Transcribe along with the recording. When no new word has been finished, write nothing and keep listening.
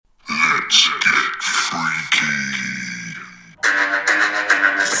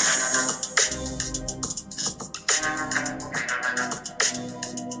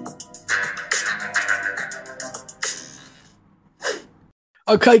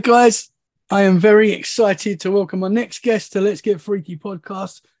Okay, guys, I am very excited to welcome our next guest to Let's Get Freaky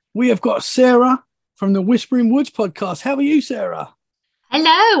podcast. We have got Sarah from the Whispering Woods podcast. How are you, Sarah?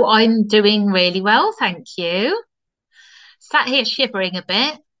 Hello, I'm doing really well, thank you. Sat here shivering a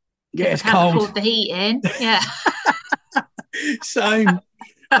bit Yeah, because I it's can't cold. afford the heating. Yeah. Same.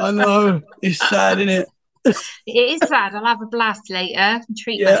 I know. It's sad, isn't it? It is sad. I'll have a blast later and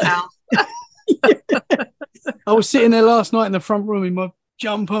treat Yeah. myself. I was sitting there last night in the front room in my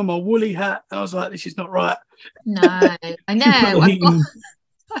jumper, my woolly hat, and I was like, this is not right. No, I Should put know. the heating on.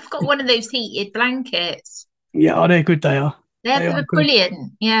 I've got one of those heated blankets. Yeah, oh, they're good, they are. They are They're good.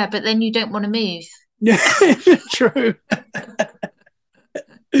 brilliant. Yeah, but then you don't want to move. Yeah, true.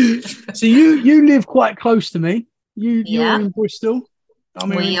 So you live quite close to me. You're Yeah, in Bristol. I'm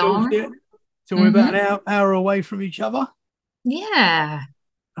here in we are. Yorkshire. So we're Hmm. about an hour away from each other. Yeah,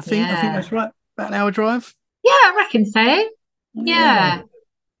 I think yeah. that's right. About an hour drive. Yeah, I reckon so. Yeah. Yeah,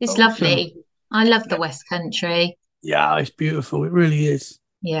 it's Awesome. lovely. I love the Yeah. West Country. Yeah, it's beautiful. It really is.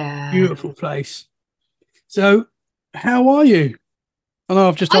 Yeah. Beautiful place. So how are you? I know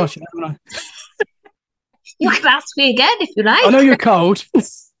I've just I, asked you, haven't you can ask me again if you I? I know like. you're cold.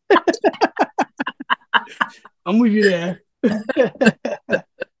 I'm with you there.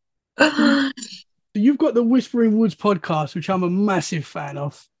 You've got the Whispering Woods podcast, which I'm a massive fan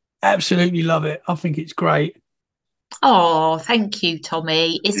of. Absolutely love it. I think it's great. Oh, thank you,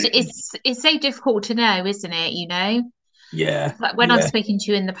 Tommy. It's so difficult to know, isn't it? Yeah, Like when I've yeah, spoken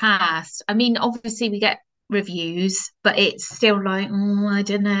to you in the past. I mean, obviously we get reviews, but it's still like, I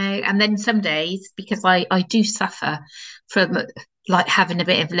don't know. And then some days, because I do suffer from like having a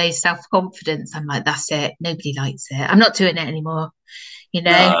bit of low self-confidence, I'm like, that's it. Nobody likes it. I'm not doing it anymore, you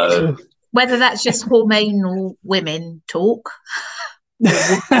know. no. Whether that's just hormonal women talk or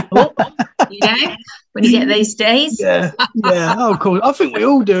woman talk, when you get those days. Yeah, yeah. Oh, cool. I think we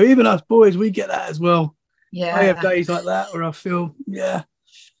all do. Even us boys, we get that as well. I have Yeah. days like that where I feel, yeah.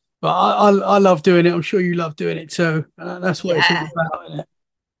 But I love doing it. I'm sure you love doing it too. That's what it's all Yeah. about, isn't it?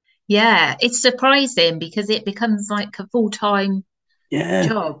 Yeah. It's surprising because it becomes like a full-time Yeah,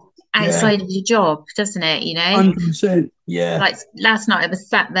 job yeah. outside of your job, doesn't it? 100%. Yeah, Like last night I was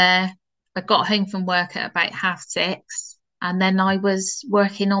sat there, I got home from work at about 6:30, and then I was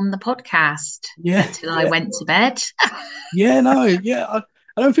working on the podcast yeah, until I yeah. went to bed. Yeah, no, yeah.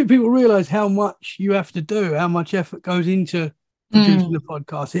 I don't think people realize how much you have to do, how much effort goes into producing Mm, the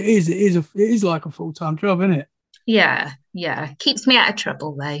podcast. It is like a full-time job, isn't it? yeah, yeah. Keeps me out of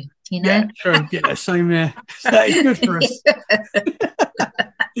trouble though, you Yeah, know? true. Yeah, same there. That is good for us.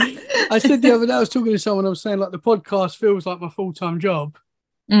 I said the other day, I was talking to someone, I was saying like the podcast feels like my full-time job.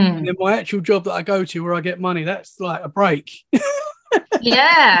 And Mm. then my actual job that I go to where I get money, that's like a break.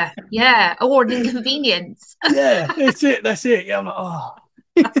 Yeah, yeah. Or an inconvenience. Yeah, that's it. That's it. Yeah, I'm like, oh,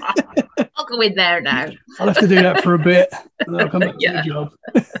 I'll go in there now. I'll have to do that for a bit and then I'll come back to the Yeah. job.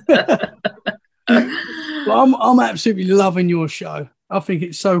 But I'm absolutely loving your show. I think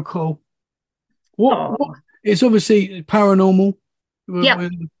it's so cool. What Oh, it's obviously paranormal. yep. We're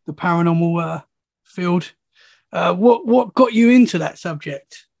in the paranormal field. What got you into that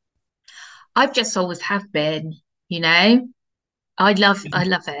subject? I've just always have been, you know. I love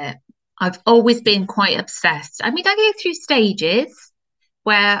it. I've always been quite obsessed. I mean, I go through stages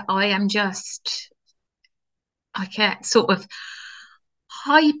where I get sort of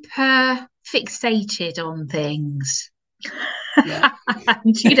hyper fixated on things. Yeah.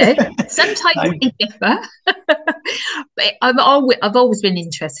 And sometimes No. they differ. But I've always been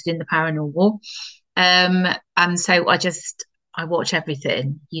interested in the paranormal. And so I watch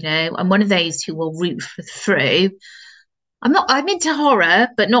everything, you know. I'm one of those who will root through. I'm into horror,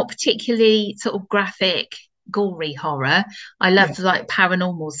 but not particularly sort of graphic, gory horror. I Yeah. love like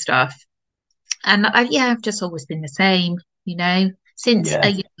paranormal stuff. And yeah, I've just always been the same, you know, Yeah. since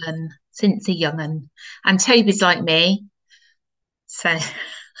a young'un. And Toby's like me, so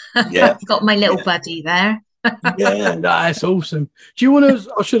Yeah. I've got my little Yeah. buddy there. Yeah. No, that's awesome. Do you want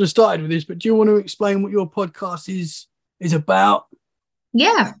to? I should have started with this, but do you want to explain what your podcast is about?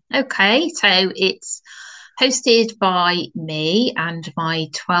 Yeah, okay. So it's hosted by me and my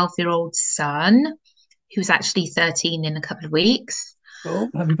 12-year-old son, who's actually 13 in a couple of weeks. Oh,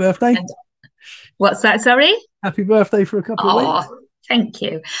 happy birthday! And what's that? Sorry? Happy birthday for a couple of weeks. Oh, thank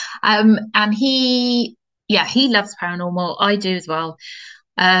you. And he loves paranormal. I do as well.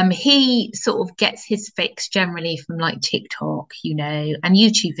 He sort of gets his fix generally from like TikTok, you know, and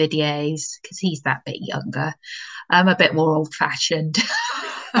YouTube videos because he's that bit younger. I'm a bit more old-fashioned.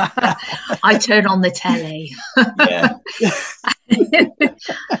 I turn on the telly. Yeah.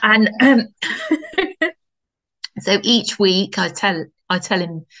 And so each week I tell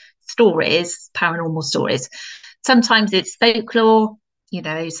him stories, paranormal stories. Sometimes it's folklore,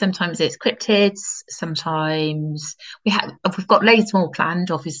 sometimes it's cryptids, sometimes we've got loads more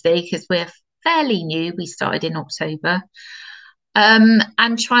planned, obviously, because we're fairly new. We started in October. And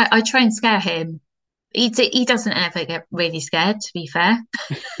I try and scare him. He doesn't ever get really scared, to be fair.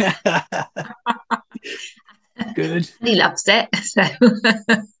 Good. He loves it. So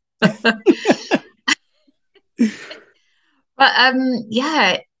but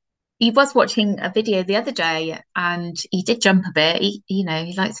yeah, he was watching a video the other day and he did jump a bit. He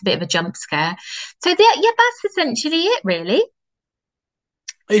likes a bit of a jump scare. So yeah, that's essentially it, really.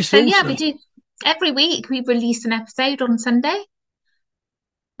 It's So yeah, we awesome. do every week. We release an episode on Sunday,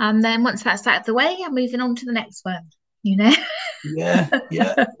 and then once that's out of the way, I'm moving on to the next one. Yeah,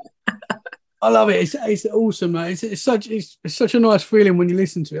 yeah. I love it. It's awesome, mate. It's such a nice feeling when you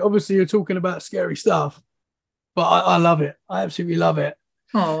listen to it. Obviously, you're talking about scary stuff, but I love it. I absolutely love it.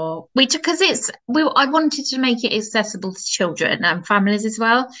 Oh, because I wanted to make it accessible to children and families as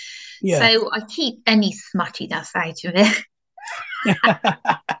well. Yeah. So I keep any smuttiness out of it.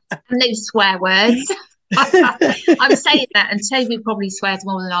 No swear words. I'm saying that, and Toby probably swears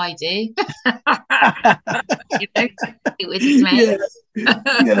more than I do. With his mate.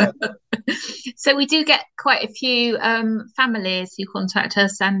 Yeah. So we do get quite a few families who contact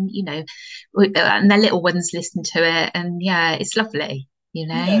us, and and their little ones listen to it, and yeah, it's lovely.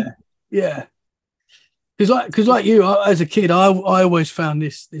 Yeah. Yeah. Because like you, as a kid, I always found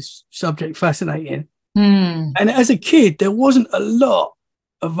this subject fascinating. Mm. And as a kid, there wasn't a lot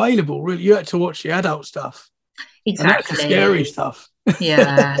available. Really, you had to watch the adult stuff, and that's the scary Exactly. stuff.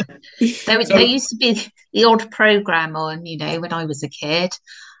 Yeah. There So used to be the odd program on, when I was a kid,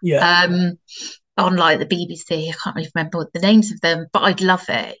 yeah, um, on like the BBC. I can't really remember what the names of them, but I'd love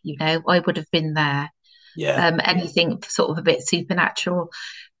it. I would have been there. yeah, Anything sort of a bit supernatural.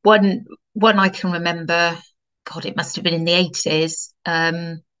 One I can remember, God, it must have been in the 80s.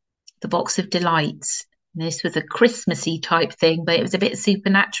 The Box of Delights. And this was a Christmassy type thing, but it was a bit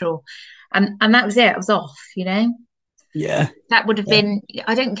supernatural. And that was it. I was off. yeah, That would have yeah, been,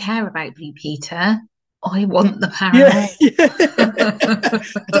 I don't care about Blue Peter. I want the yeah.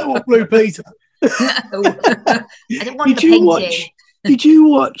 paranormal. I don't want Blue Peter. No, I don't want Did the you painting. watch? Did you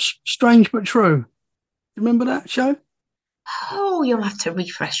watch Strange but True? Remember that show? Oh, you'll have to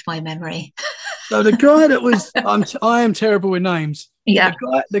refresh my memory. So the guy that was I am terrible with names. Yeah.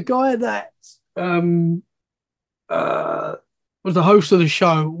 The guy that um uh was the host of the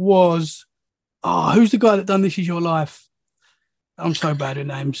show was who's the guy that done This Is Your Life? I'm so bad with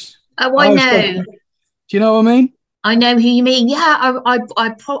names. Oh, I I always forget. know. Do you know what I mean? I know who you mean. Yeah,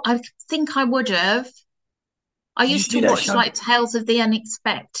 I think I would have. I Did you used see to that watch show? like Tales of the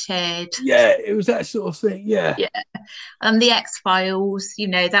Unexpected. Yeah, it was that sort of thing. Yeah. Yeah. And the X-Files,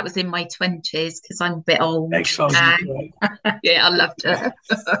 that was in my 20s because I'm a bit old X-Files is now. great. Yeah, I loved it.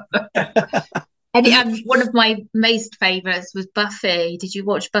 And one of my most favourites was Buffy. Did you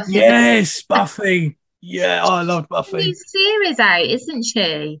watch Buffy? Yes, Buffy. Yeah, I loved A new Buffy. series out, isn't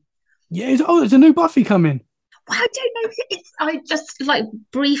she? Yeah, there's a new Buffy coming. Well, I don't know. I just like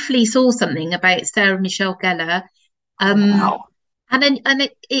briefly saw something about Sarah Michelle Gellar. Oh Um, wow. and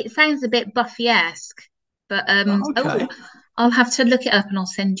it sounds a bit Buffy-esque, but Oh, okay. I'll have to look it up and I'll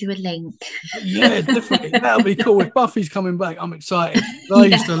send you a link. Yeah, definitely. That'll be cool. If Buffy's coming back, I'm excited. I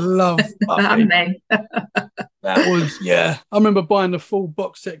used Yeah, to love I Buffy. know. That was, yeah. I remember buying the full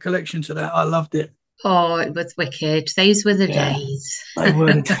box set collection to that. I loved it. Oh, it was wicked. Those were the Yeah, days. they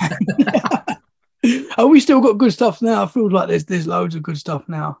were the time. Oh, we still got good stuff now. I feel like there's loads of good stuff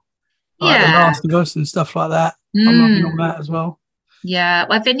now. Like The Yeah. Last of Us and stuff like that. I'm loving all Mm. that as well. Yeah,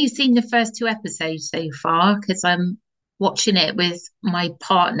 well, I've only seen the first two episodes so far because I'm watching it with my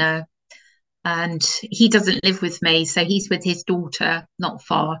partner and he doesn't live with me, so he's with his daughter not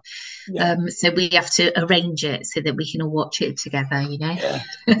far. Yeah, So we have to arrange it so that we can all watch it together. yeah,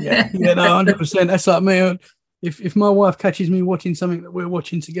 yeah. No, 100%. That's like me. If my wife catches me watching something that we're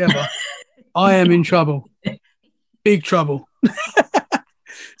watching together, I am in trouble, big trouble.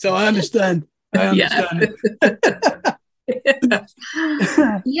 So I understand. I Yeah. understand it.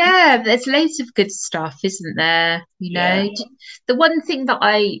 Yeah, there's loads of good stuff, isn't there? Yeah. The one thing that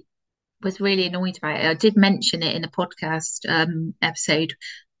I was really annoyed about it, I did mention it in a podcast episode,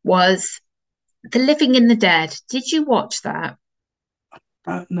 was The Living and the Dead. Did you watch that?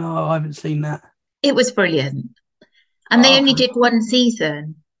 No, I haven't seen that. It was brilliant. And they Oh, only okay. did one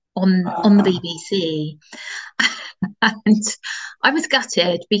season on the Uh, BBC. And I was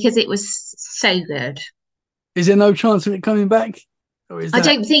gutted because it was so good. is there no chance of it coming back, or is I that?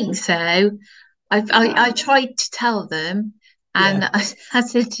 don't think so. I tried to tell them, Yeah. And I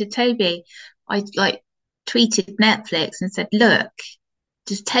said to Toby, I like tweeted Netflix and said, look,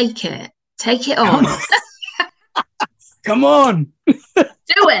 just take it Come on, on. Come on. do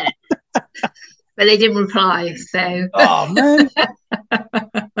it. But they didn't reply. So Oh man.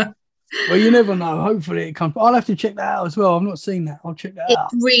 Well, you never know. Hopefully it comes. I'll have to check that out as well. I've not seen that. I'll check that it's out.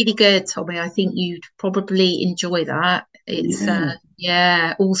 really good, Tommy. I think you'd probably enjoy that. It's Yeah.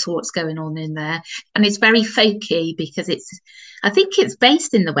 yeah, all sorts going on in there. And it's very folky because I think it's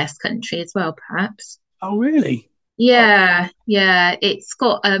based in the West Country as well, perhaps. Oh, really? Oh, Yeah, yeah. It's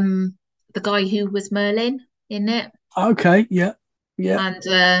got the guy who was Merlin in it. okay. Yeah. Yeah.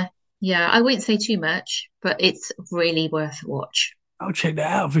 And yeah, I won't say too much, but it's really worth a watch. I'll check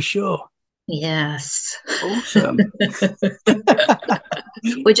that out for sure. Yes. Awesome.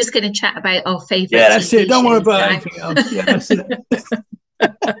 We're just going to chat about our Yeah, favourite that's it. TV Don't worry shows about now. anything else. Yeah, that's it.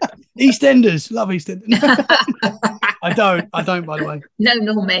 EastEnders. Love EastEnders. I don't. I don't, by the way. No,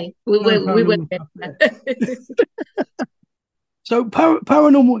 not me. We No will. We will. paranormal stuff. Yeah. So,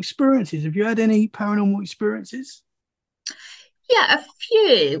 paranormal experiences. Have you had any paranormal experiences? Yeah, a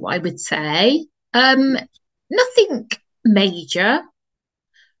few, I would say. Um, Nothing major.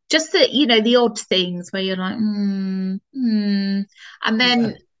 Just that, the odd things where you're like, and Yeah.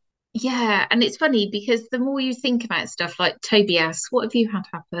 then yeah, and it's funny because the more you think about stuff like Toby asks, what have you had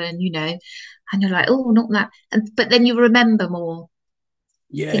happen? And you're like, oh, not that. And but then you remember more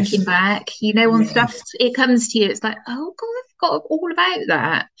thinking Yes. back, on stuff. Yes. It comes to you, it's like, oh God, I forgot all about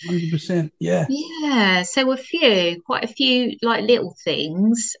that. 100%. Yeah. Yeah, so quite a few like little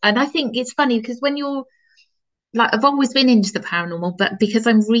things. And I think it's funny because when you're like, I've always been into the paranormal, but because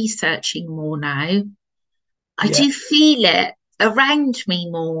I'm researching more now, I Yeah. do feel it around me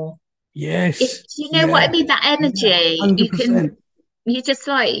more. Yes. Do you know what I Yeah. mean? That Yeah. energy, 100%. you just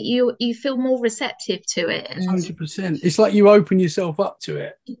like, you feel more receptive to it. And 100%. It's like you open yourself up to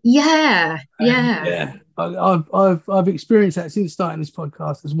it. yeah, And yeah. yeah, I've experienced that since starting this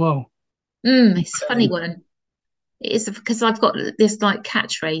podcast as well. It's a funny one. It is because I've got this like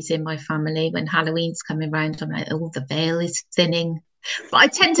catchphrase in my family when Halloween's coming around. I'm like, oh, the veil is thinning. But I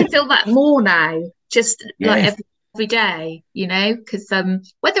tend to feel that more now, just like Yes. every day, because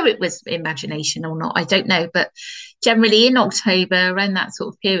whether it was imagination or not, I don't know. But generally in October, around that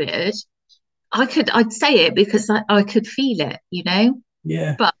sort of period, I'd say it because I could feel it,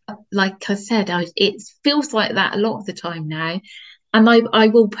 Yeah. But like I said, it feels like that a lot of the time now. And I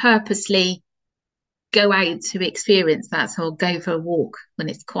will purposely go out to experience that. So I'll go for a walk when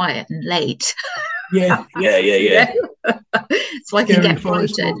it's quiet and late, Yeah. Yeah. Yeah. you Yeah. know, so I can Scary get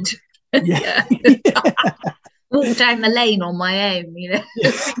forest frightened. walk. Yeah. Yeah. Walk down the lane on my own,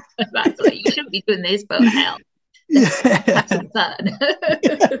 That's like, you shouldn't be doing this, but hell, let's have Yeah. some fun.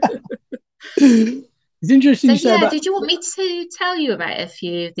 It's interesting So you say yeah, about. did you want me to tell you about a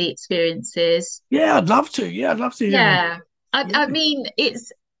few of the experiences? Yeah, I'd love to. Yeah, I'd love to hear them. Yeah. I, Yeah. I mean,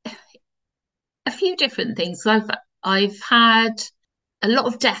 it's a few different things. I've had a lot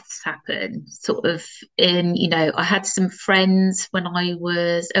of deaths happen, sort of I had some friends when I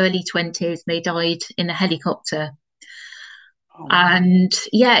was early 20s, they died in a helicopter. Oh wow. And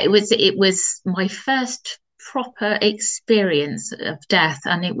yeah, it was my first proper experience of death,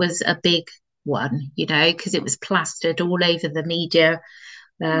 and it was a big one, because it was plastered all over the media.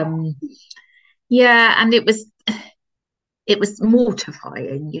 Oh, Um, yeah, and it was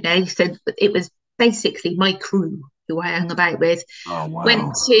mortifying, So it was basically my crew who I hung about with oh wow.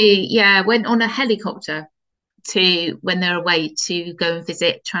 went on a helicopter to when they're away to go and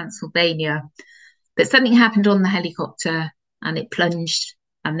visit Transylvania. But something happened on the helicopter and it plunged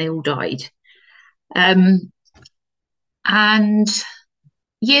and they all died. Um, and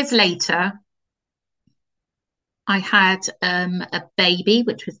years later, I had a baby,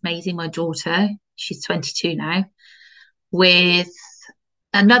 which was Maisie, my daughter. She's 22 now, with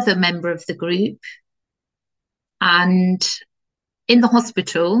another member of the group. And in the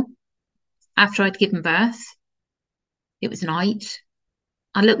hospital, after I'd given birth, it was night.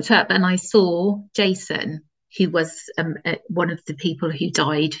 I looked up and I saw Jason, who was one of the people who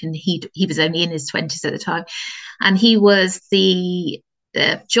died, and he was only in his 20s at the time, and he was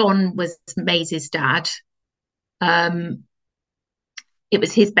John was Maisie's dad. Um, it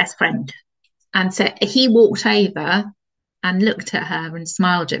was his best friend, and so he walked over and looked at her and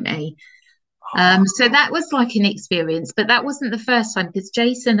smiled at me. Oh, So that was like an experience, but that wasn't the first time because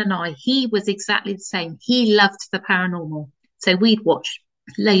Jason and he was exactly the same. He loved the paranormal. So we'd watch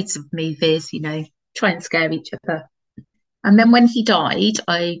loads of movies, try and scare each other. And then when he died,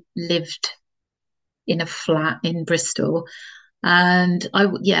 I lived in a flat in Bristol. And I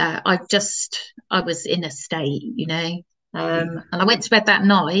was in a state, And I went to bed that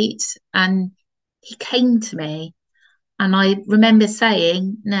night and he came to me. And I remember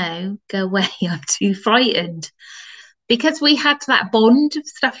saying, no, go away. I'm too frightened. Because we had that bond of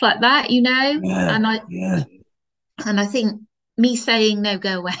stuff like that, you know? yeah, And I yeah, and I think me saying no,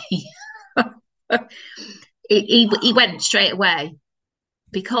 go away, he went straight away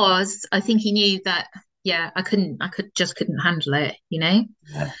because I think he knew that yeah, I couldn't handle it, you know?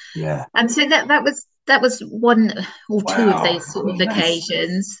 yeah, yeah. And so that was one or two of Wow. those I sort of mean,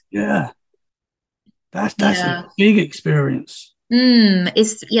 occasions. yeah, that's a Yeah. big experience.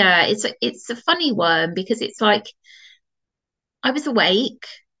 It's a funny one because it's like I was awake,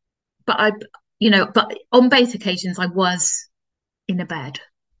 but but on both occasions I was in a bed,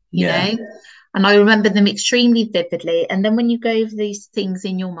 you Yeah, know, and I remember them extremely vividly. And then when you go over these things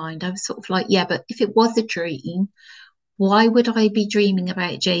in your mind, I was sort of like, yeah, but if it was a dream, why would I be dreaming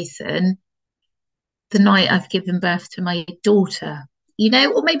about Jason the night I've given birth to my daughter? You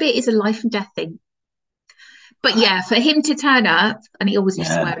know, or maybe it is a life and death thing. But yeah, for him to turn up, and he always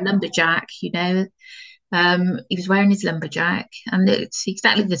used to yeah, wear a lumberjack, you know, he was wearing his lumberjack, and it's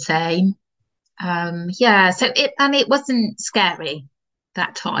exactly the same. Yeah, it wasn't scary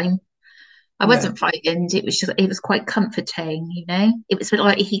that time. I yeah, wasn't frightened. It was quite comforting, you know. It was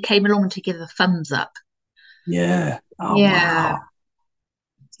like he came along to give a thumbs up. yeah. Oh Yeah, wow.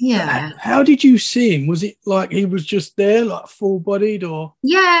 So yeah, how did you see him? Was it like he was just there, like full bodied, or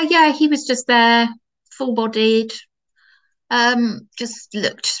yeah. He was just there, full bodied. Just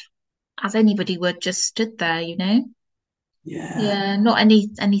looked as anybody would, just stood there, you know. yeah? Yeah, not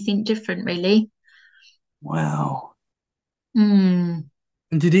anything different really. Wow. Hmm.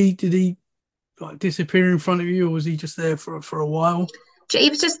 And did he like disappear in front of you, or was he just there for a while? He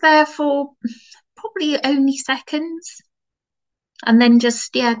was just there for probably only seconds, and then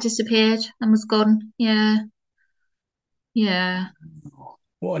just yeah disappeared and was gone. Yeah, yeah.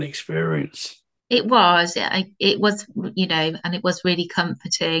 What an experience. It was, you know, and it was really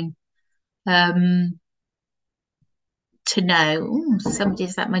comforting um, to know, "Ooh,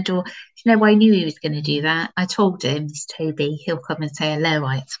 somebody's at my door." Do you know why I knew he was going to do that? I told him, "It's Toby. He'll come and say hello,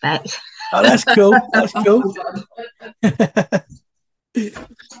 I expect." Oh, that's cool. That's cool.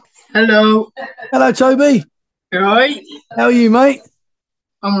 Hello. Hello, Toby. You alright? How are you, mate?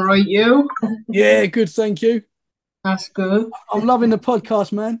 I'm alright, you? Yeah, good, thank you. That's good. I'm loving the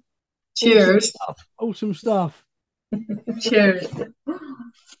podcast, man. Awesome Cheers. stuff. Awesome stuff. Cheers.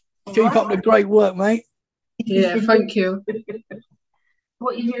 Keep up the great work, mate. Yeah, thank you.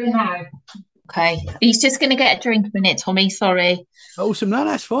 What are you doing now? Okay, he's just going to get a drink a minute, Tommy. Sorry. Awesome. No,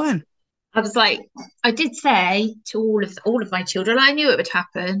 that's fine. I was like, I did say to all of my children, I knew it would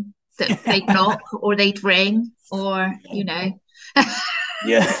happen that they'd knock or they'd ring or you know.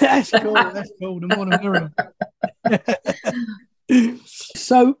 Yeah, that's cool. That's cool. The more the merrier.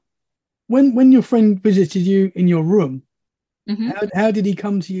 So, when your friend visited you in your room, Mhm. how did he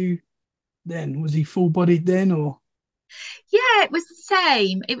come to you then? Was he full bodied then, or? Yeah, it was the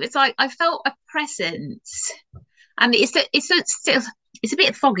same. It was like I felt a presence, and still it's a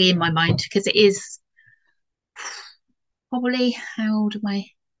bit foggy in my mind because it is probably how old am I?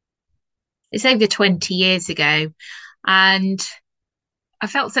 It's over 20 years ago, and I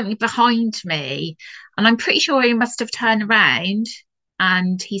felt something behind me, and I'm pretty sure he must have turned around,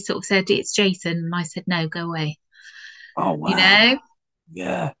 and he sort of said, "It's Jason," and I said, "No, go away." Oh You wow. know,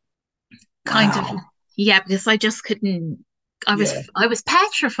 Yeah. kind of, Wow. yeah, because I just couldn't. I was Yeah. I was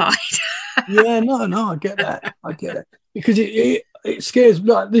petrified. Yeah. No. No. I get that. I get it because it scares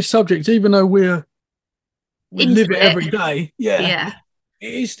like this subject, even though we Into live it it. every day. Yeah. Yeah,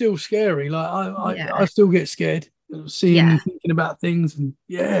 It is still scary. Like I yeah, still get scared of seeing yeah, and thinking about things, and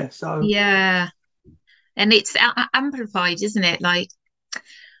yeah. So yeah. And it's amplified, isn't it? Like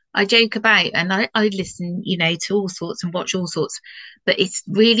I joke about and I listen, you know, to all sorts and watch all sorts, but it's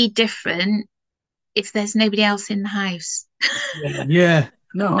really different if there's nobody else in the house. yeah. Yeah.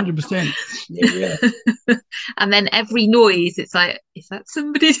 No. 100%. Yeah. Yeah. And then every noise, it's like, is that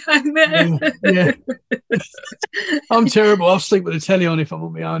somebody down there? Yeah. Yeah. I'm terrible. I'll sleep with the telly on if I'm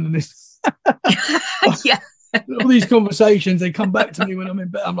on my own, and this. Yeah. All these conversations, they come back to me when I'm in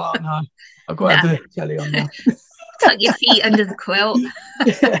bed. I'm like, oh, no, I've got to have No, the telly on now. tuck your feet under the quilt.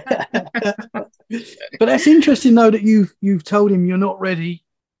 But that's interesting though that you've told him you're not ready,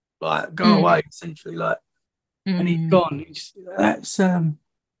 like go Mm, away essentially, like, and he's mm. gone.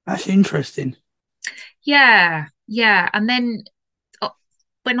 That's interesting. Yeah, yeah. And then uh,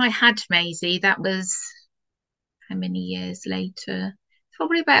 when I had Maisie, that was how many years later?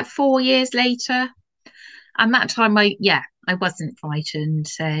 Probably about 4 years later. And that time I wasn't frightened,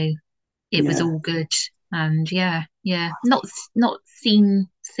 so it was Yeah, all good. And yeah. Yeah, not seen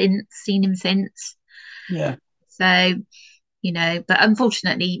him since. Yeah. So, but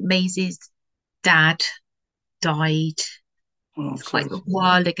unfortunately, Maisie's dad died. Oh, I'm It's quite sorry a to hear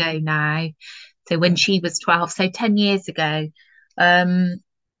while ago now. So when that. she was 12, so 10 years ago. Um,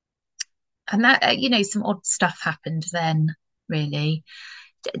 and that, some odd stuff happened then, really.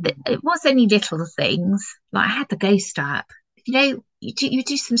 It was only little things. Like I had the ghost app. You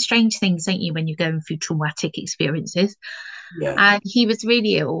do some strange things, don't you, when you're going through traumatic experiences? Yeah. And he was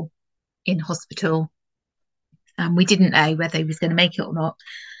really ill in hospital, and we didn't know whether he was going to make it or not.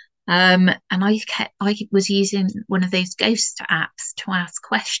 And I was using one of those ghost apps to ask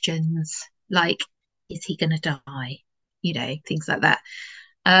questions like, is he going to die? Things like that.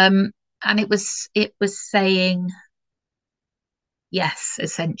 And it was saying yes,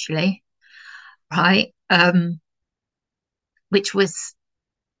 essentially, right? Which was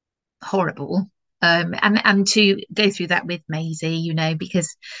horrible. And to go through that with Maisie,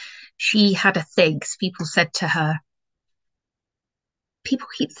 because she had a thing, 'cause people said to her, people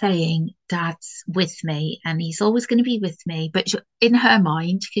keep saying dad's with me and he's always going to be with me, but in her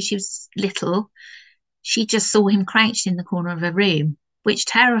mind, because she was little, she just saw him crouched in the corner of a room, which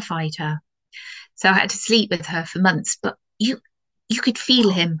terrified her. So I had to sleep with her for months, but you could feel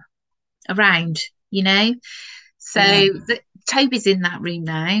him around, you know so Yeah. Toby's in that room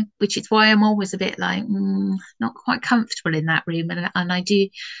now, which is why I'm always a bit like not quite comfortable in that room, and I do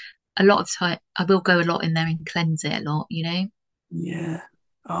a lot of time, I will go a lot in there and cleanse it a lot, Yeah.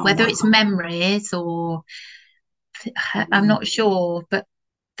 Oh, whether wow. it's memories or I'm Yeah. not sure, but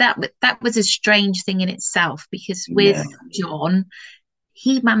that was a strange thing in itself, because with Yeah. John,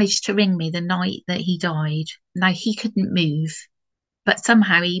 he managed to ring me the night that he died. Now he couldn't move, but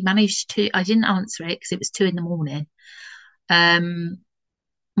somehow he managed to. I didn't answer it because it was 2 a.m.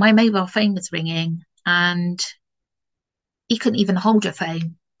 My mobile phone was ringing, and he couldn't even hold a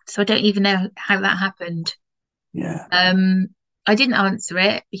phone. So I don't even know how that happened. Yeah. I didn't answer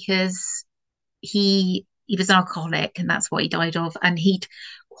it because he was an alcoholic, and that's what he died of. And he'd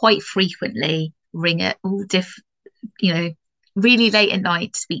quite frequently ring at all you know, really late at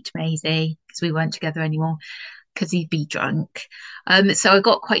night to speak to Maisie, because we weren't together anymore, because he'd be drunk. So I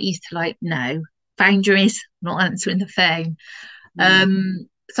got quite used to, like, no boundaries, not answering the phone. Yeah.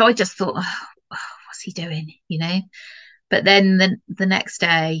 So I just thought, what's he doing? But then the next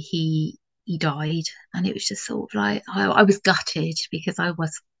day he died, and it was just sort of like I was gutted, because I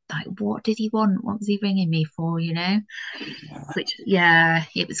was like, what did he want? What was he ringing me for? Yeah. Which, yeah,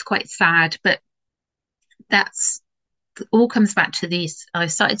 it was quite sad. But that's all comes back to this. I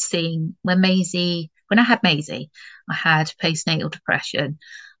started seeing when I had Maisie, I had postnatal depression,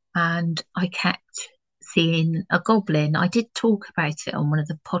 and I kept seeing a goblin. I did talk about it on one of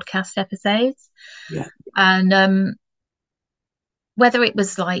the podcast episodes, Yeah. and whether it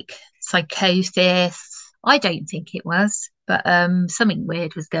was like psychosis, I don't think it was, but something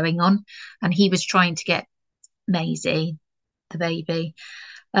weird was going on, and he was trying to get Maisie, the baby,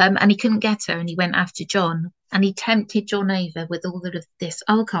 and he couldn't get her, and he went after John, and he tempted John over with all of this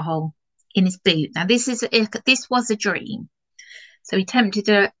alcohol in his boot. Now this was a dream, so he tempted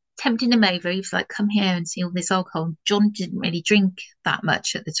him over. He was like, "Come here and see all this alcohol." John didn't really drink that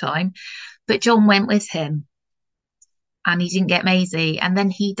much at the time, but John went with him, and he didn't get Maisie, and then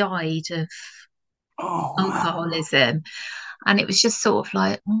he died of Oh, wow. alcoholism. And it was just sort of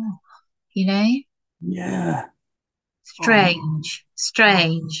like, oh, you know, Yeah. Oh,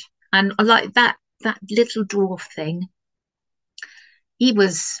 strange. And I like that little dwarf thing. He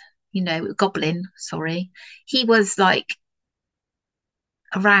was, Goblin, sorry. He was like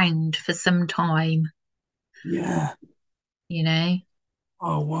around for some time, yeah. you know,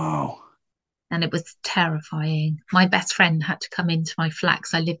 Oh, wow. and it was terrifying. My best friend had to come into my flat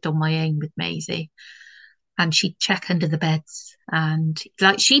 'cause I lived on my own with Maisie, and she'd check under the beds, and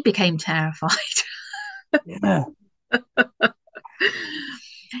like she became terrified. Yeah.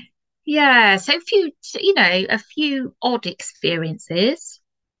 Yeah, so a few odd experiences.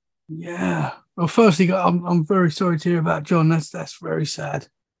 Yeah. Well, firstly, I'm very sorry to hear about John. That's very sad.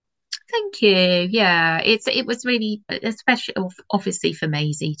 Thank you. Yeah, it was really, especially obviously for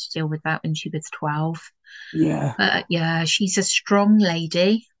Maisie to deal with that when she was 12. Yeah. But yeah, she's a strong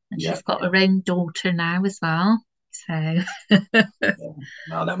lady, and Yeah. she's got her own daughter now as well. So, Yeah.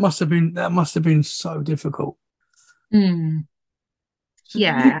 No, that must have been so difficult. mm, So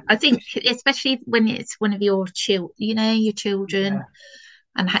yeah, I think especially when it's one of your your children, yeah.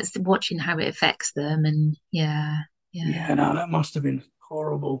 and watching how it affects them, and yeah. Yeah. No, that must have been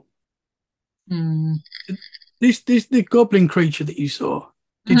horrible. Mm. This the goblin creature that you saw.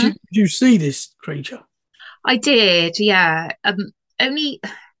 Did you Mhm. did you see this creature? I did, yeah. Only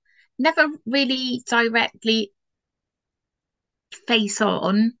never really directly face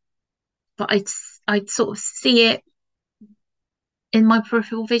on, but I'd sort of see it in my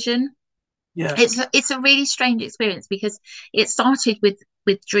peripheral vision. Yeah, It's a really strange experience because it started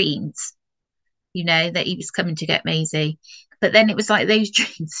with dreams, that he was coming to get Maisie. But then it was like those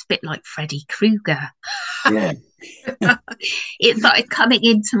dreams, a bit like Freddy Krueger. yeah, It started coming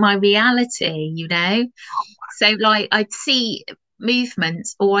into my reality. So like I'd see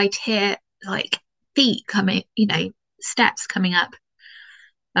movements or I'd hear like feet coming, steps coming up.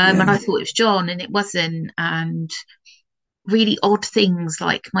 yeah. And I thought it was John and it wasn't. And really odd things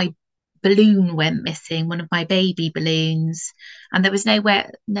like my balloon went missing, one of my baby balloons, and there was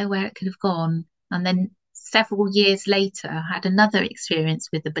nowhere it could have gone. And then several years later, I had another experience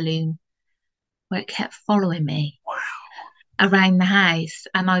with the balloon where it kept following me around the house.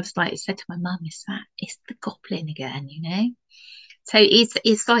 And I was like, I said to my mum, it's the goblin again? So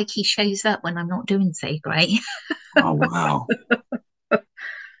it's like he shows up when I'm not doing so great. Oh wow.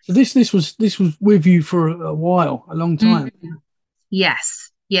 So this was with you for a while, a long Mm, time.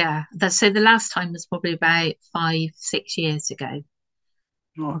 yes. Yeah. So the last time was probably about 5, 6 years ago.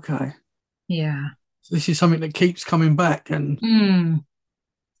 Okay. Yeah. So this is something that keeps coming back, and Mm,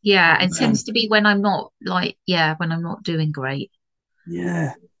 yeah. oh And man, tends to be when I'm not when I'm not doing great.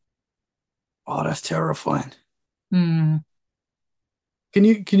 yeah. Oh, that's terrifying. Mm. Can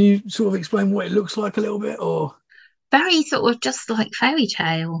you sort of explain what it looks like a little bit, or Very sort of just like fairy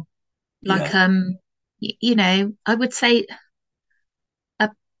tale. yeah, Like I would say a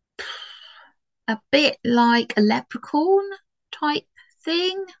a bit like a leprechaun type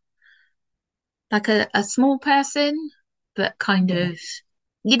thing, like a small person, but kind yeah. of,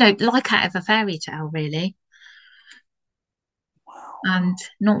 like out of a fairy tale, really, Wow. and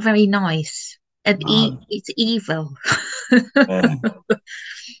not very nice. And No. it's evil. Yeah.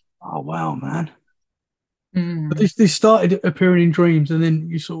 Oh wow, man. But Mm, this started appearing in dreams, and then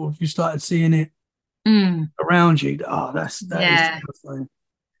you started seeing it mm, around you. Oh, that is yeah, terrifying.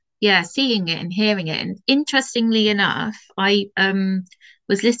 yeah, seeing it and hearing it. And interestingly enough, I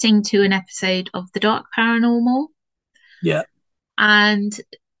was listening to an episode of The Dark Paranormal, Yeah, and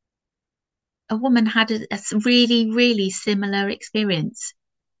a woman had really, really similar experience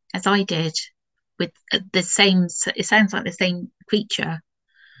as I did with the same, it sounds like the same creature,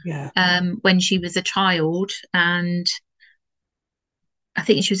 yeah. when she was a child. And I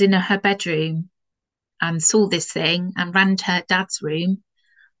think she was in her bedroom and saw this thing and ran to her dad's room.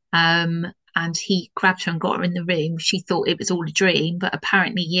 And he grabbed her and got her in the room. She thought it was all a dream, but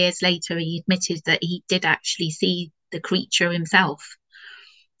apparently years later he admitted that he did actually see the creature himself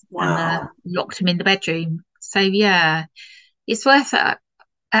and Wow. locked him in the bedroom. So yeah, it's worth it.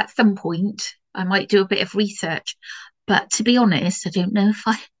 At some point I might do a bit of research, but to be honest, I don't know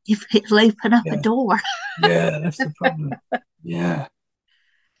if it'll open up a Yeah, door. yeah. That's the problem. Yeah.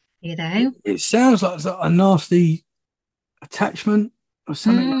 you It, know. it sounds like a nasty attachment or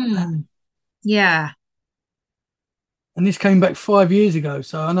something like that. Mm, yeah, And this came back 5 years ago,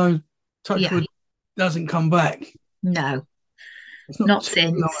 so I know yeah, Touchwood doesn't come back. no, It's not not too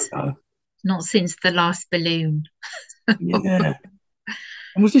long since ago. not since the last balloon. Yeah.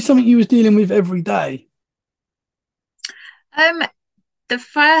 And was this something you was dealing with every day? um the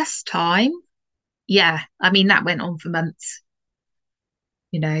first time, yeah, I mean that went on for months,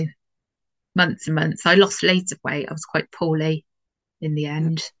 you know months and months. I lost loads of weight. I was quite poorly in the Yeah.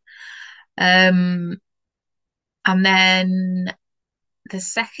 end. um and then the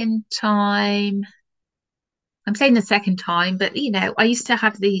second time, I'm saying the second time, but I used to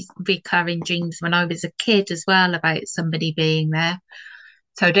have these recurring dreams when I was a kid as well about somebody being there.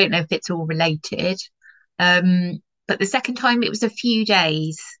 So I don't know if it's all related. But the second time it was a few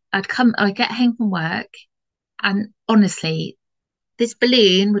days. I'd get home from work, and honestly, this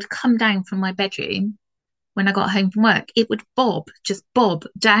balloon would come down from my bedroom when I got home from work. It would just bob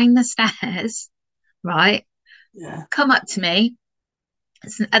down the stairs, right? Yeah. Come up to me,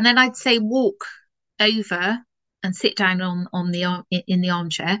 and then I'd say walk over and sit down on the arm in the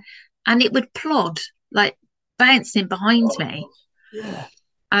armchair, and it would plod like bouncing behind Oh, me, yeah.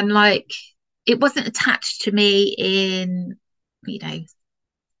 and like it wasn't attached to me in, you know,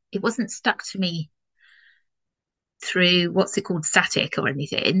 it wasn't stuck to me through what's it called, static or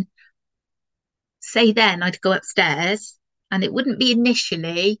anything. Say then I'd go upstairs, and it wouldn't be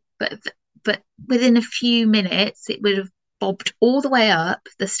initially, but within a few minutes it would have bobbed all the way up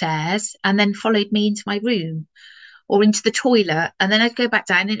the stairs and then followed me into my room or into the toilet, and then I'd go back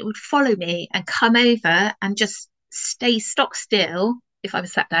down and it would follow me and come over and just stay stock still if I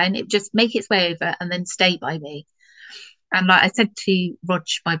was sat down, it would just make its way over and then stay by me. And like I said to Rog,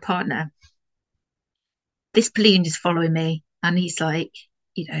 my partner, this balloon is following me. And he's like,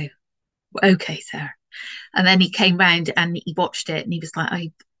 okay, Sarah. And then he came round and he watched it and he was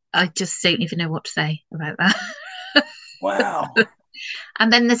like, I just don't even know what to say about that. Wow.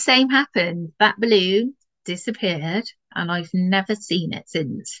 And then the same happened. That balloon disappeared and I've never seen it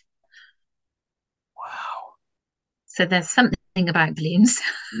since. Wow. So there's something about balloons.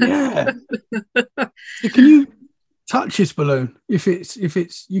 Yeah. So can you touch this balloon if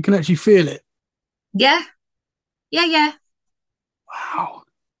it's you can actually feel it? Yeah. Yeah. Wow.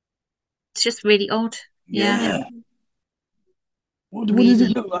 It's just really odd. Yeah. What Really. does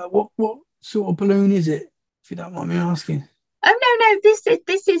it look like? What sort of balloon is it? If you don't mind me asking. Oh no, this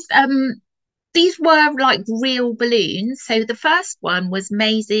is these were like real balloons. So the first one was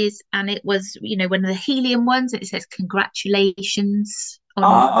Maisie's and it was, one of the helium ones. It says congratulations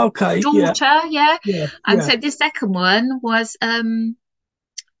on Okay. daughter, yeah. Yeah. And so the second one was a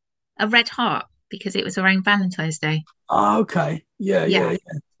red heart because it was around Valentine's Day. Okay. Yeah. Yeah. Okay.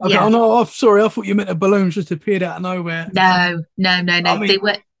 Yeah. Oh no, I'm sorry. I thought you meant a balloon just appeared out of nowhere. No. I mean,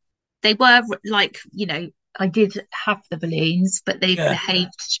 They were like, I did have the balloons, but they yeah.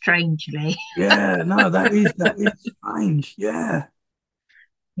 behaved strangely. Yeah. No, that is strange. Yeah.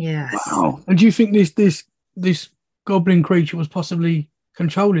 Yes. Wow. And do you think this goblin creature was possibly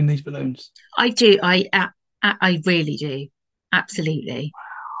controlling these balloons? I do. I really do. Absolutely.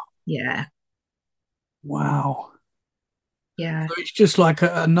 Yeah. Wow. Yeah. So it's just like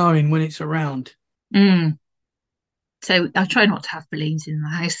a knowing when it's around. Mm. So I try not to have balloons in the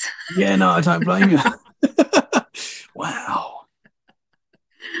house. Yeah, no, I don't blame you. Wow.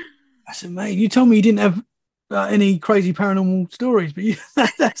 That's amazing. You told me you didn't have any crazy paranormal stories, but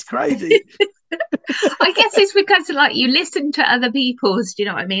that's crazy. I guess it's because like you listen to other people's, do you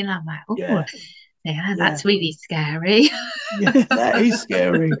know what I mean? I'm like, oh, yeah, that's really scary. Yeah, that is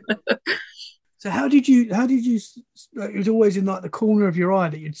scary. So it was always in like the corner of your eye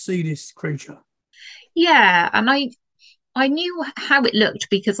that you'd see this creature? Yeah, and I knew how it looked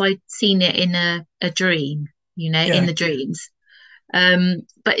because I'd seen it in a dream, in Yeah. the dreams.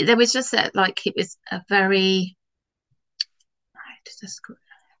 But there was just like it was a very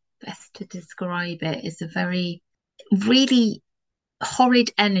best to describe it is a very really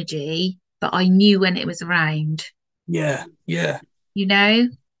horrid energy, but I knew when it was around. Yeah. Because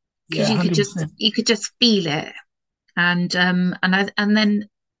Yeah, you could just feel it, and then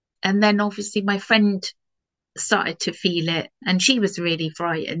obviously my friend started to feel it, and she was really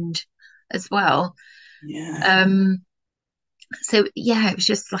frightened as well. Yeah. So yeah, it was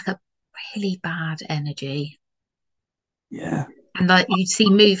just like a really bad energy. Yeah. And like you'd see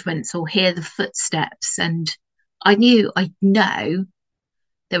movements or hear the footsteps, and I'd know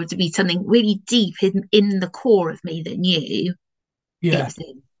there would be something really deep in the core of me that knew it Yeah. was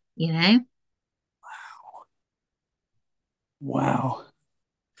in. Wow.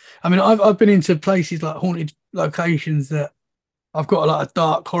 I mean, I've been into places like haunted locations that I've got a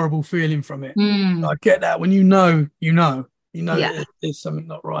dark, horrible feeling from it. I get that when Yeah. that there's something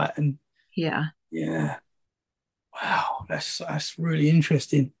not right, and Yeah. yeah, wow, that's really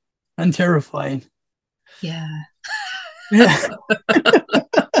interesting and terrifying. Yeah. Yeah.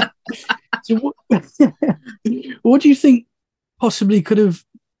 So what do you think possibly could have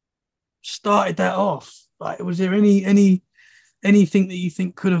started that off? Like, was there anything that you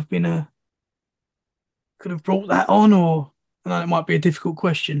think could have brought that on, or I know it might be a difficult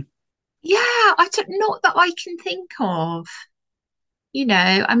question. Yeah, I don't not that I can think of.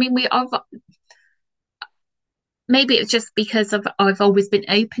 I mean, maybe it's just because I've always been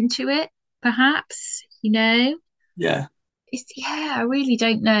open to it, perhaps. Yeah, I really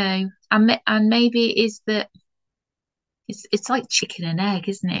don't know. And maybe it is that it's like chicken and egg,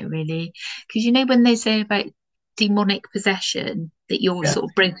 isn't it, really? Because when they say about demonic possession, that you're yeah, sort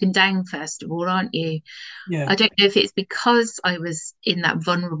of broken down first of all, aren't you? yeah, I don't know if it's because I was in that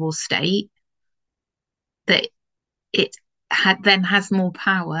vulnerable state that it has more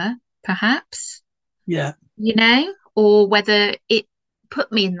power, perhaps, yeah. or whether it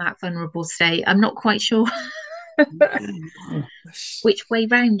put me in that vulnerable state. I'm not quite sure which way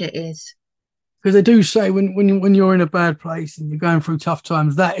round it is. Because they do say when you're in a bad place and you're going through tough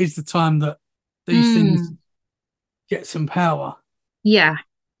times, that is the time that these things get some power. Yeah,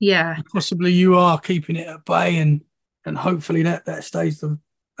 yeah. And possibly you are keeping it at bay, and hopefully that stays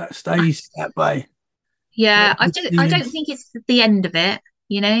at bay. Yeah, I don't think it's the end of it,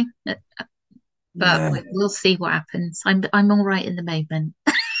 but Yeah, we'll see what happens. I'm all right in the moment.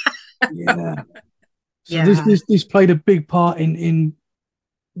 yeah. So Yeah. this played a big part in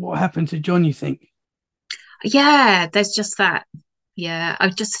what happened to John, you think? Yeah, there's just that. Yeah, I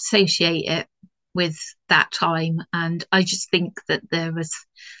just associate it with that time, and I just think that there was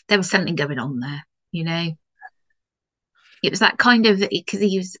something going on there. You know, it was that kind of because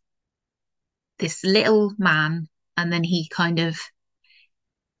he was this little man, and then he kind of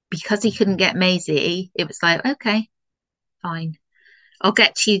because he couldn't get Maisie, it was like, okay, fine, I'll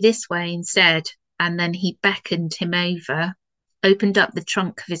get to you this way instead. And then he beckoned him over, opened up the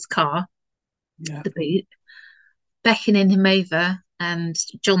trunk of his car, Yeah. the boot, beckoning him over, and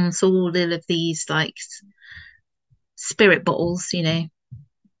John saw all of these like spirit bottles,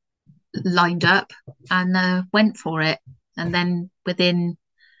 lined up, and went for it. And then within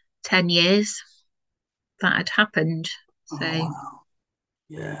 10 years, that had happened. Oh, So, wow.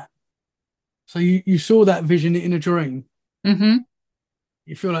 Yeah. So you saw that vision in a dream. mhm.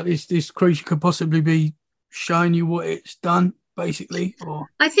 You feel like this creature could possibly be showing you what it's done, basically, or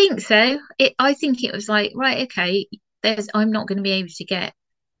I think so. I think it was like, right, okay, I'm not going to be able to get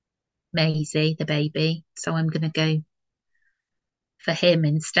Maisie, the baby, so I'm going to go for him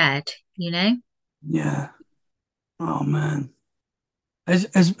instead. yeah. Oh man.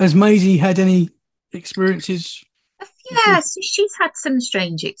 Has Maisie had any experiences with this? Yes, she's had some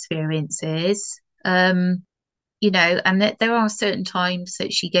strange experiences. And there are certain times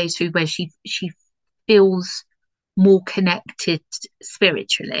that she goes through where she feels more connected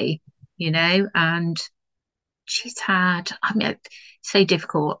spiritually, and she's had, I mean, it's so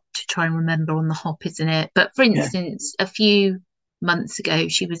difficult to try and remember on the hop, isn't it? But for Yeah. instance, a few months ago,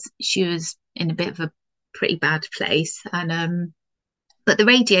 she was in a bit of a pretty bad place, and but the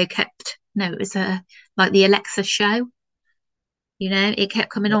radio kept no, it was like the Alexa show, it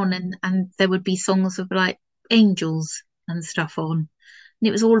kept coming Yeah. on, and there would be songs of like angels and stuff on, and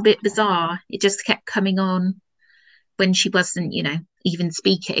it was all a bit bizarre. It just kept coming on when she wasn't, even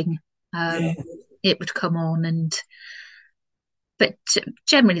speaking. Yeah. It would come on, but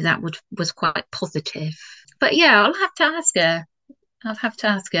generally that was quite positive. But yeah, I'll have to ask her. I'll have to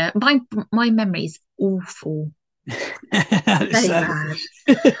ask her. My memory is awful, very So,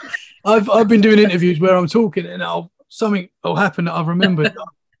 bad. I've been doing interviews where I'm talking and something will happen that I've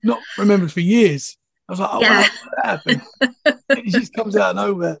not remembered for years. I was like, oh wow, Yeah. what happened? It just comes out of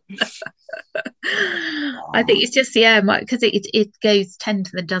nowhere. I think it's just because it goes 10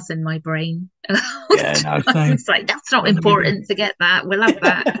 to the dozen, my brain. Yeah, no, same. It's like that's not I'm with you. important to get that. We'll have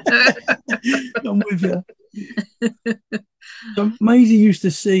that. I'm with you. So Maisie used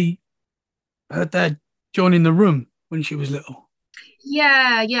to see her dad John in the room when she was little.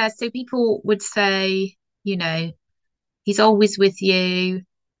 Yeah, yeah. So people would say, he's always with you,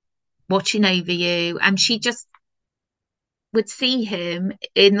 watching over you. And she just would see him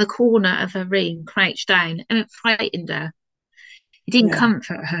in the corner of her room, crouched down, and it frightened her. It didn't Yeah,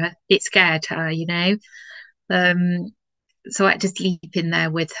 comfort her, it scared her. Um, so I had to sleep in there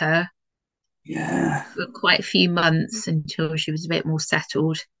with her yeah, for quite a few months until she was a bit more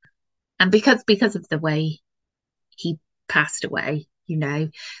settled. And because of the way he passed away,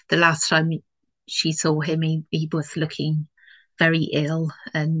 the last time she saw him, he was looking very ill,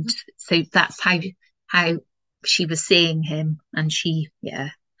 and so that's how she was seeing him, and yeah,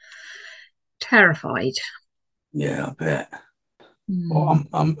 terrified. yeah. I bet. Well,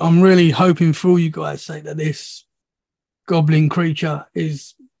 Mm. I'm really hoping for all you guys' sake that this goblin creature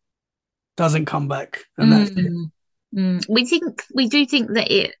doesn't come back, and that's it. Mm. Mm. We do think that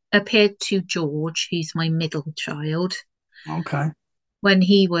it appeared to George, who's my middle child, Okay. when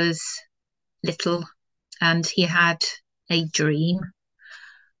he was little, and he had a dream,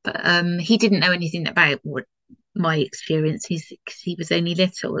 but he didn't know anything about what my experience. Because he was only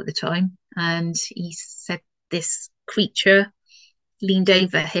little at the time, and he said this creature leaned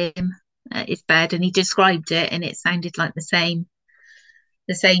over him at his bed, and he described it, and it sounded like the same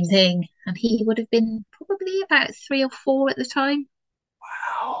thing. And he would have been probably about 3 or 4 at the time.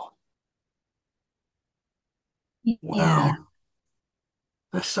 Wow. Yeah. Wow.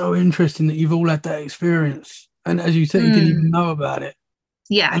 That's so interesting that you've all had that experience. And as you said, you didn't even Mm. know about it.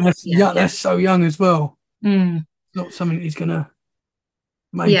 Yeah. And that's Yeah. young, that's so young as well. Mm. Not something he's gonna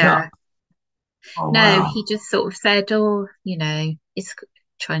make up. Yeah. Oh No, wow. he just sort of said, "Oh, it's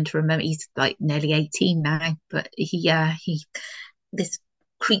trying to remember. He's like nearly 18 now, but he this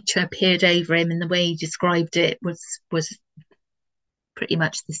creature appeared over him, and the way he described it was pretty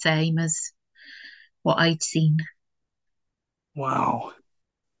much the same as what I'd seen." Wow.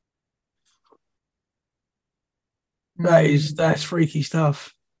 Mm. That's freaky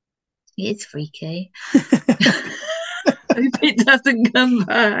stuff. It's freaky. Hope it doesn't come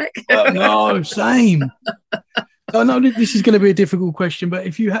back. Well, no, same. I know this is going to be a difficult question, but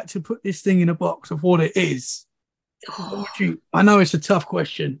if you had to put this thing in a box of what it is, what Oh, would you? I know it's a tough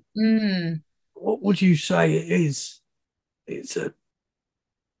question. mm, What would you say it is? It's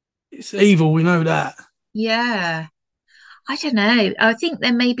it's evil. We know that. yeah. I don't know. I think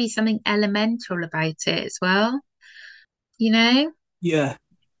there may be something elemental about it as well. You know, Yeah,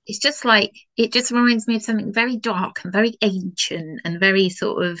 it's just like it just reminds me of something very dark and very ancient and very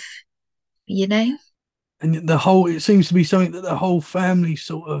sort of, you know. and the whole. It seems to be something that the whole family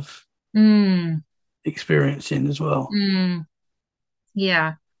sort of Mm, experiencing as well. mm,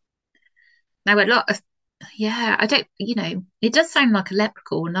 yeah. Now a lot of, yeah, I don't, it does sound like a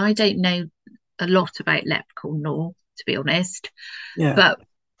leprechaun. I don't know a lot about leprechaun lore, to be honest. Yeah, But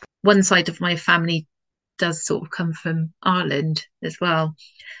one side of my family does sort of come from Ireland as well.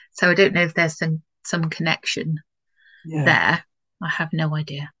 So I don't know if there's some connection yeah. there. I have no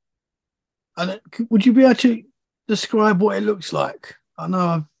idea. And would you be able to describe what it looks like? I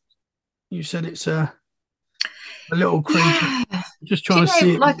know you said it's a little creature. Yeah. I'm just Do trying you to see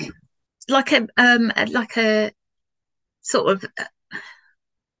know it. like a sort of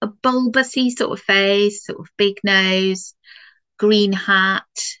a bulbousy sort of face, sort of big nose, green hat,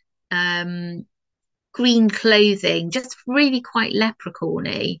 um, green clothing, just really quite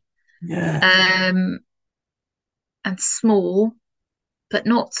leprechaun-y, Yeah, um, and small, but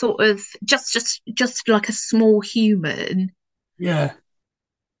not sort of just like a small human, yeah.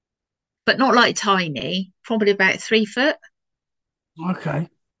 but not like tiny, probably about 3 foot, Okay.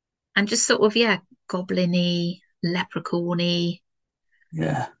 and just sort of yeah, goblin-y, leprechaun-y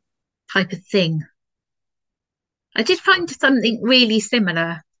Yeah. type of thing. I did find something really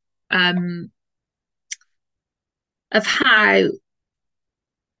similar um, of how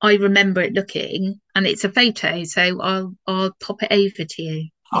I remember it looking, and it's a photo, so I'll pop it over to you if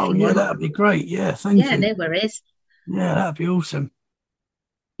Oh you yeah, want. that'd be great. Yeah, thank Yeah, you. no worries. Yeah, that'd be awesome.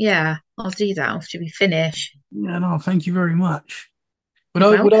 Yeah, I'll do that after we finish. Yeah, no, thank you very much.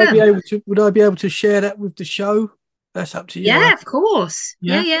 You're Would I be welcome. able to share that with the show? That's up to you. Yeah, of course.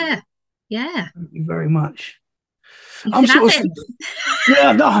 Yeah, Yeah, yeah, yeah. thank you very much. You I'm can have sort of him.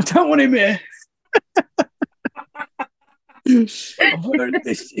 yeah, no, I don't want him here. I've heard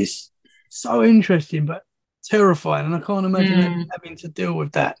it's so interesting but terrifying, and I can't imagine Mm, having to deal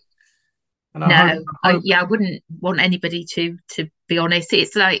with that. And no, I hope, I wouldn't want anybody to be honest.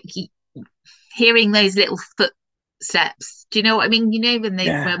 It's like hearing those little footsteps. Do you know what I mean? You know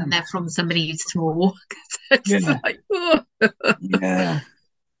yeah, when they're from somebody who's small. It's just yeah, like, oh. yeah,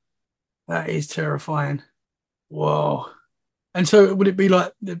 that is terrifying. Whoa. And so would it be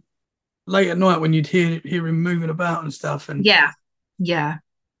like late at night when you'd hear him moving about and stuff? And Yeah, yeah,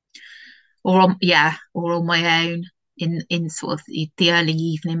 or on my own in sort of the early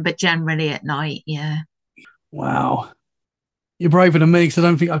evening, but generally at night. Yeah. wow, you're braver than me because I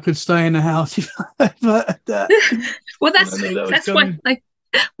don't think I could stay in the house if I heard that. Well, I knew that was that's why coming.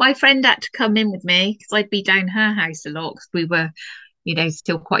 my friend had to come in with me because I'd be down her house a lot because we were,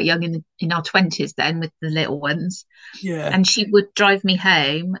 still quite young in our 20s then with the little ones. Yeah, And she would drive me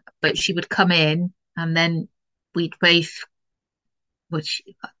home, but she would come in and then we'd both, which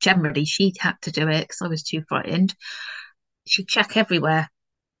generally she'd had to do it because I was too frightened. She'd check everywhere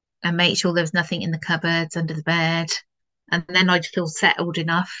and make sure there was nothing in the cupboards, under the bed. And then I'd feel settled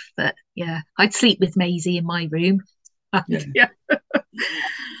enough that, yeah, I'd sleep with Maisie in my room. yeah. Yeah. I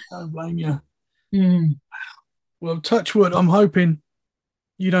don't blame you. Mm, Well, touch wood. I'm hoping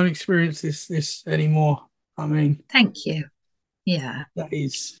you don't experience this anymore. I mean, thank you. Yeah. that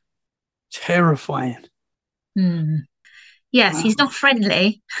is terrifying. Mm. Yes, Wow. he's not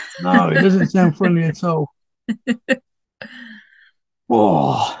friendly. No, it doesn't sound friendly at all.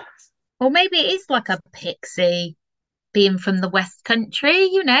 Oh, Or maybe it is like a pixie being from the West Country,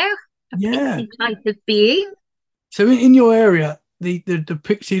 a yeah. pixie type of being. So in your area, the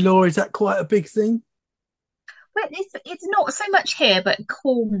pixie law, is that quite a big thing? Well, it's not so much here, but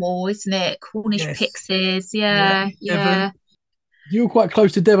Cornwall, isn't it? Cornish Yes. pixies. Yeah. Yeah, Devon. yeah. You were quite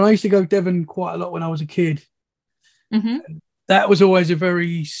close to Devon. I used to go to Devon quite a lot when I was a kid. Hmm. That was always a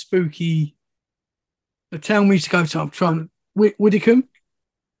very spooky. The town we used to go to, I'm trying Widdicombe.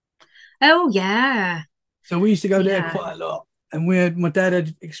 Oh, yeah, So we used to go there yeah. quite a lot. And my dad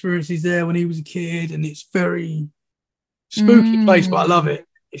had experiences there when he was a kid, and it's very spooky place, but I love Mm, it.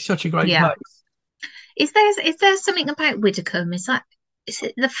 It's such a great yeah. place. Is there something about Widdicombe? Is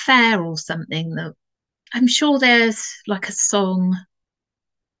it the fair or something that I'm sure there's like a song.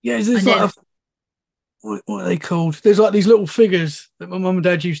 Yeah, I there's know. like what are they called? There's like these little figures that my mum and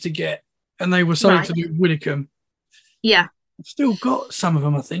dad used to get, and they were something Right. to do with Widdicombe. Yeah. I've still got some of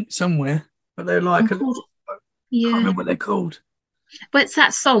them, I think, somewhere, but they're I'm like a called little. Can't Yeah. remember what they're called. But it's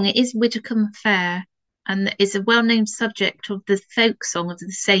that song. It is Widdicombe Fair, and is a well-known subject of the folk song of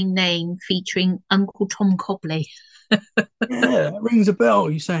the same name, featuring Uncle Tom Cobley. Yeah, that rings a bell.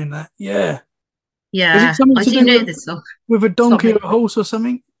 You saying that? Yeah. Is it Yeah, something I to do do know the song. with a donkey or Sorry. a horse or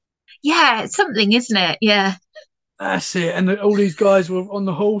something? Yeah, it's something, isn't it? Yeah, That's it. And all these guys were on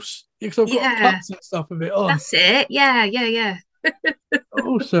the horse because I've got yeah, cuts and stuff of it on. that's it. Yeah, yeah, yeah.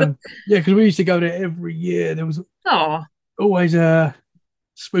 Awesome. Yeah, because we used to go there every year. There was Oh, always a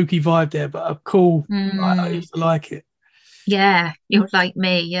spooky vibe there, but a cool. I mm, used to like it. yeah. You're like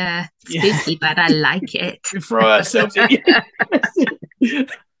me. Yeah, Yeah, spooky, but I like it. we throw ourselves in.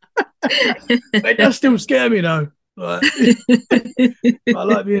 It does still scare me though. Like, I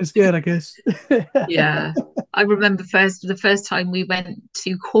like being scared, I guess. Yeah, I remember the first time we went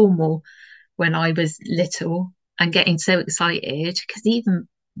to Cornwall when I was little and getting so excited because even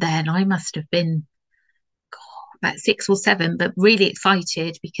then I must have been about 6 or 7, but really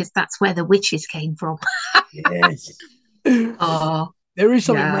excited because that's where the witches came from. Yes. Oh, There is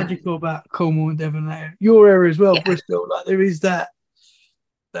something yeah, magical about Cornwall and Devon. Your area as well, yeah, Bristol. Like there is that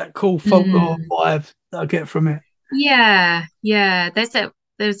cool folklore mm, vibe that I get from it. yeah, yeah.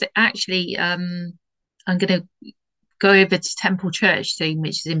 There's actually I'm gonna go over to Temple Church soon,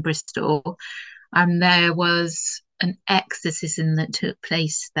 which is in Bristol, and there was an exorcism that took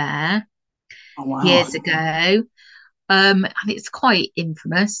place there Oh wow. years ago. And it's quite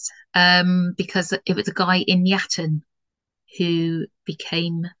infamous because it was a guy in Yatton who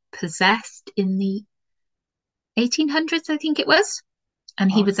became possessed in the 1800s, I think it was, and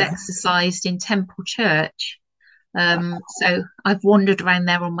he was Okay. exorcised in Temple Church. So I've wandered around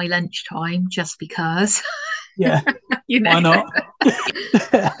there on my lunchtime just because, Yeah. you know. Why not?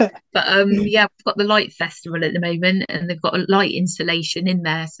 But yeah, we've got the light festival at the moment, and they've got a light installation in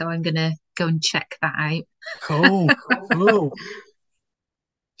there, so I'm gonna go and check that out. Cool. Cool.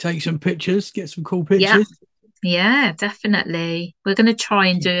 Take some pictures. Get some cool Yeah, pictures. yeah, definitely. We're gonna try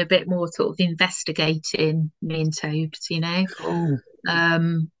and do a bit more sort of investigating, me and Tobes, Cool.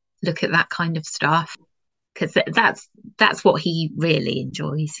 um, look at that kind of stuff because that's what he really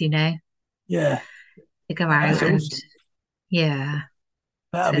enjoys, Yeah. to go That's out and awesome. yeah.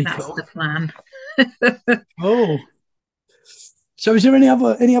 That'll So be that's cool. the plan. Oh. So is there any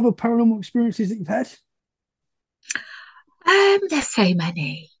other paranormal experiences that you've had? There's so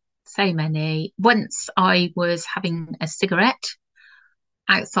many, so many. Once I was having a cigarette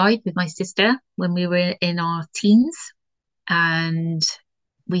outside with my sister when we were in our teens, and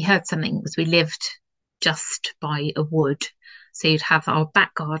we heard something because we lived just by a wood. So you'd have our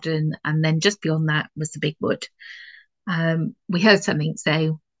back garden, and then just beyond that was the big wood. We heard something,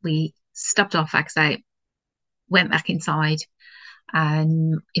 so we stubbed our fags out, went back inside,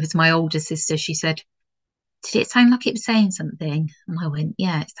 and it was my older sister. She said, "Did it sound like it was saying something?" And I went,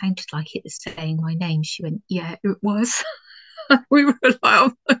 "Yeah, it sounded like it was saying my name." She went, "Yeah, it was." We were like,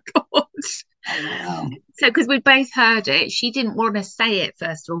 "Oh my God." Oh wow. So, because we both heard it, she didn't want to say it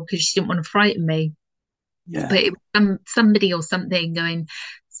first of all because she didn't want to frighten me. Yeah. But it was somebody or something going,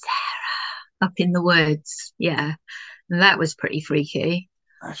 "Sarah," up in the woods. Yeah. And that was pretty freaky.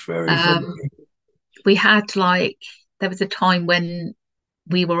 That's very Um, freaky. we had there was a time when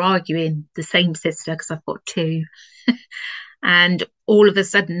we were arguing, the same sister, because I've got two. And all of a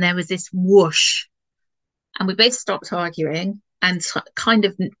sudden there was this whoosh, and we both stopped arguing and kind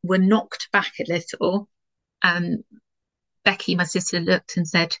of were knocked back a little. And Becky, my sister, looked and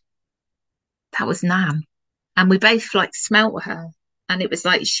said, "That was Nan." And we both smelt her. And it was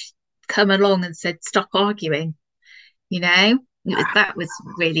like she come along and said, "Stop arguing." That was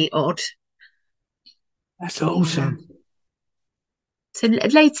really odd. That's Yeah. awesome. So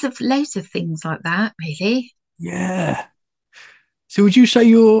loads of things like that, really. Yeah. So would you say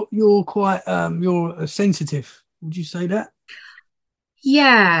you're quite you're sensitive? Would you say that?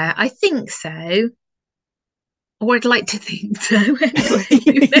 Yeah, I think so. Or I'd like to think so anyway.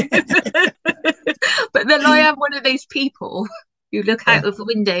 But then I am one of those people who look Yeah. out of the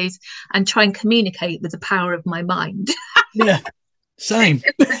windows and try and communicate with the power of my mind. Yeah. Same.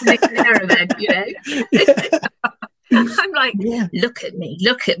 As an experiment, Yeah. I'm like, Yeah. look at me,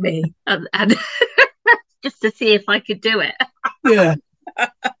 and just to see if I could do it. Yeah.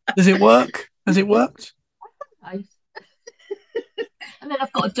 Does it work? Has it worked? And then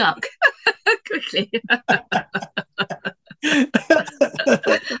I've got a duck quickly.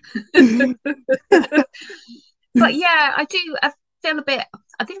 But yeah, I do. I feel a bit.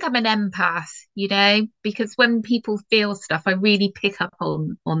 I think I'm an empath, because when people feel stuff, I really pick up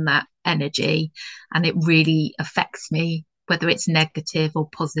on that energy, and it really affects me, whether it's negative or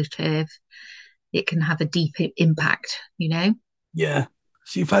positive. it can have a deep impact, you know? Yeah.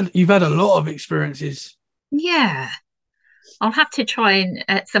 So you've had a lot of experiences. Yeah. I'll have to try and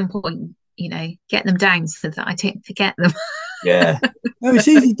at some point, get them down so that I don't forget them. Yeah. No, it's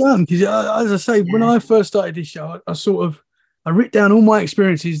easy done because, as I say, when Yeah. I first started this show, I wrote down all my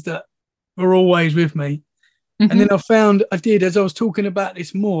experiences that were always with me. And then I found as I was talking about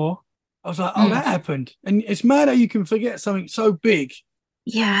this more, I was like, oh, that happened. And it's mad how you can forget something so big.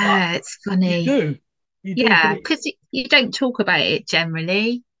 Yeah, it's You funny. do. You do. Yeah, because you don't talk about it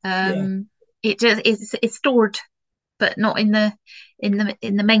generally. Yeah. It just it's stored, but not in the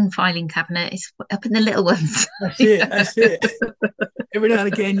main filing cabinet. It's up in the little ones. That's it. That's it. Every now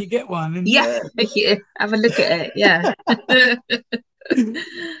and again, you get one. And Yeah, yeah, have a look at it. Yeah.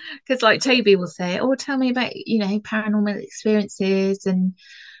 Because like Toby will say, oh, tell me about, paranormal experiences, and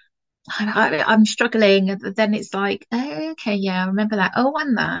I'm struggling. And then it's like, oh, okay, yeah, I remember that. Oh,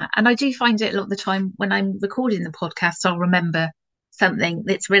 and that. And I do find it a lot of the time when I'm recording the podcast, I'll remember something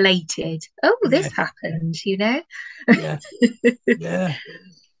that's related. Oh, this happened, Yeah. Yeah.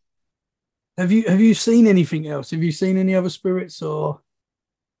 Have you seen anything else? Have you seen any other spirits or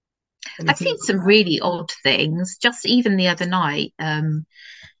I've anything seen like some that? really odd things. Just even the other night,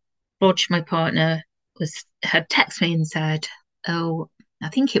 Rog, my partner, had texted me and said, "Oh, I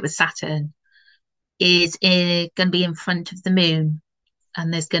think it was Saturn is going to be in front of the moon,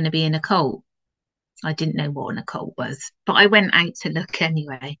 and there's going to be an occult." I didn't know what an occult was, but I went out to look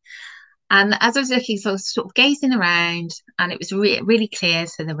anyway. And as I was looking, so I was sort of gazing around, and it was really clear.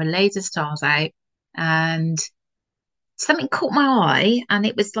 So there were loads of stars out, and something caught my eye, and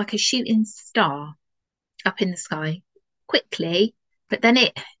it was like a shooting star up in the sky quickly, but then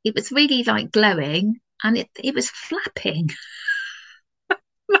it was really like glowing, and it was flapping.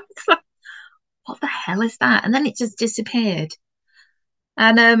 What the hell is that? And then it just disappeared.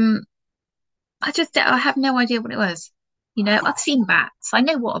 And I have no idea what it was. I've seen bats. I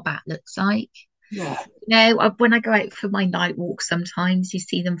know what a bat looks like. Yeah. When I go out for my night walk, sometimes you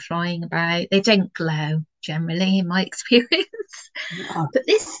see them flying about. They don't glow generally, in my experience. Yeah. But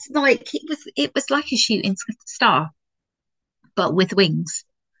this, like, it was like a shooting star, but with wings.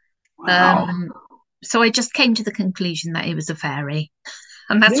 Wow. So I just came to the conclusion that it was a fairy,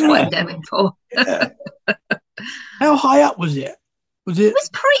 and that's what Yeah. I'm going for. Yeah. How high up was it? Was It it? was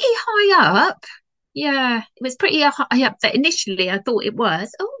pretty high up. Yeah, it was pretty high up. That initially I thought it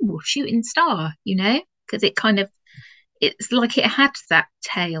was, shooting star, because it's like it had that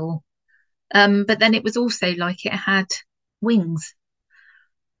tail. But then it was also like it had wings.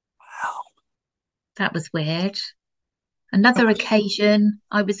 Wow. That was weird. Another occasion,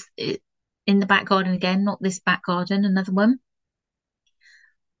 I was in the back garden again, not this back garden, another one.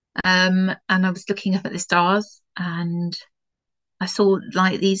 And I was looking up at the stars, and I saw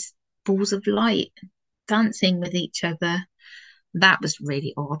like these balls of light dancing with each other. That was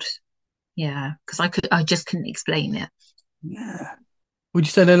really odd. Yeah, because I just couldn't explain it. Yeah. Would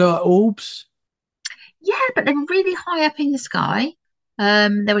you say they're like orbs? Yeah, but they were really high up in the sky.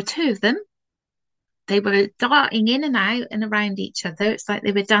 There were two of them. They were darting in and out and around each other. It's like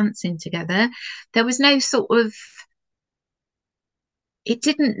they were dancing together. There was no sort of, it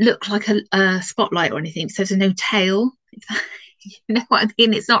didn't look like a spotlight or anything. So there's no tail. You know what I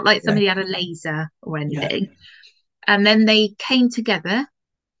mean? It's not like Yeah. somebody had a laser or Yeah. anything. And then they came together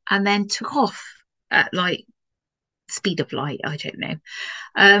and then took off at like speed of light, I don't know,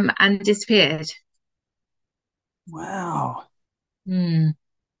 and disappeared. Wow. Hmm.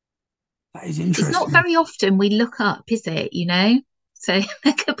 That is It's not interesting. very often we look up, is it? So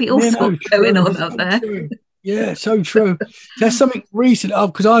there could be all Yeah, no, sorts going true. on So up there. true. Yeah, so true. That's something recent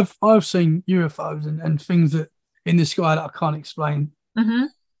because I've seen UFOs and things that in the sky that I can't explain, Hmm.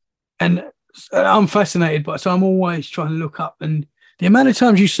 and I'm fascinated by. So I'm always trying to look up, and the amount of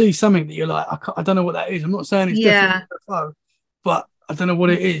times you see something that you're like, I don't know what that is. I'm not saying it's definitely Yeah. a UFO, but I don't know what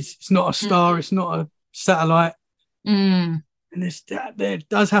it is. It's not a star. It's not a satellite. Mm. And there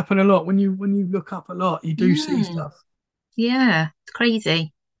does happen a lot when you look up a lot. You do see Mm. stuff. Yeah, it's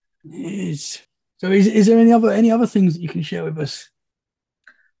crazy. It is. So is there any other things that you can share with us?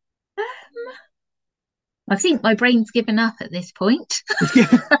 I think my brain's given up at this point.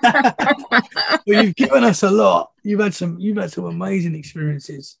 Well, you've given us a lot. You've had some amazing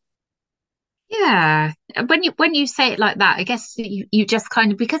experiences. Yeah. When you say it like that, I guess you just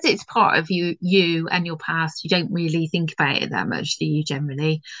kind of, because it's part of you and your past, you don't really think about it that much, do you,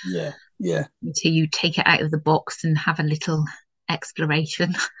 generally, Yeah, yeah, until you take it out of the box and have a little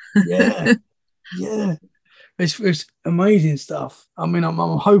exploration. yeah, yeah. It's amazing stuff. I mean, I'm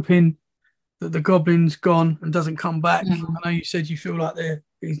hoping that the goblin's gone and doesn't come back. Mm. I know you said you feel like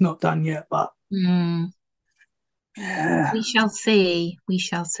he's not done yet, but Yeah, We shall see. We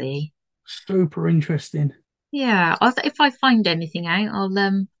shall see. super interesting. Yeah, if I find anything out, I'll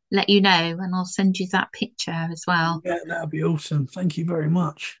let you know, and I'll send you that picture as well. Yeah, that'd be awesome. Thank you very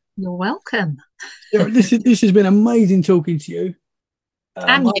much. You're welcome. Sarah, this has been amazing talking to you.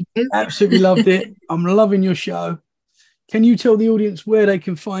 And I you. absolutely loved it. I'm loving your show. Can you tell the audience where they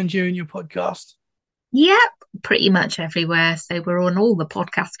can find you and your podcast? Yep, pretty much everywhere. So we're on all the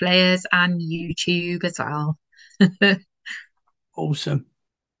podcast players and YouTube as well. Awesome.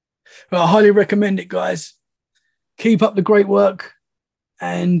 Well, I highly recommend it, guys. Keep up the great work.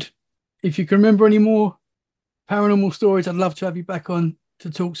 And if you can remember any more paranormal stories, I'd love to have you back on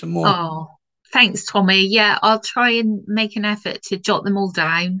to talk some more. Oh, thanks, Tommy. Yeah, I'll try and make an effort to jot them all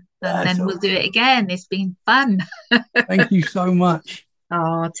down, and That's then we'll awesome. do it again. It's been fun. Thank you so much.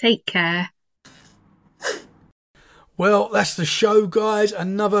 Oh, take care. Well, that's the show, guys.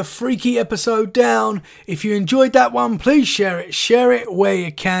 Another freaky episode down. If you enjoyed that one, please share it. Share it where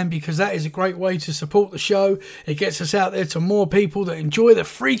you can, because that is a great way to support the show. It gets us out there to more people that enjoy the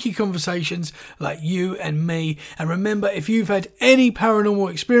freaky conversations like you and me. And remember, if you've had any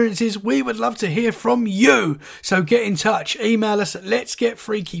paranormal experiences, we would love to hear from you. So get in touch. Email us at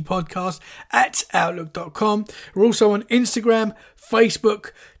letsgetfreakypodcast@outlook.com. We're also on Instagram,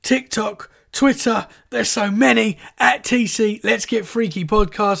 Facebook, TikTok, Twitter. There's so many at TC Let's Get Freaky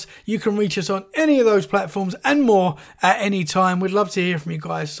Podcast. You can reach us on any of those platforms and more at any time. We'd love to hear from you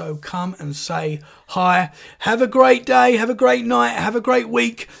guys, so come and say hi. Have a great day, have a great night, have a great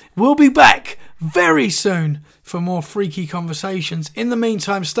week. We'll be back very soon for more freaky conversations. In the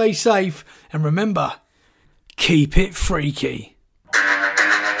meantime, stay safe and remember, keep it freaky.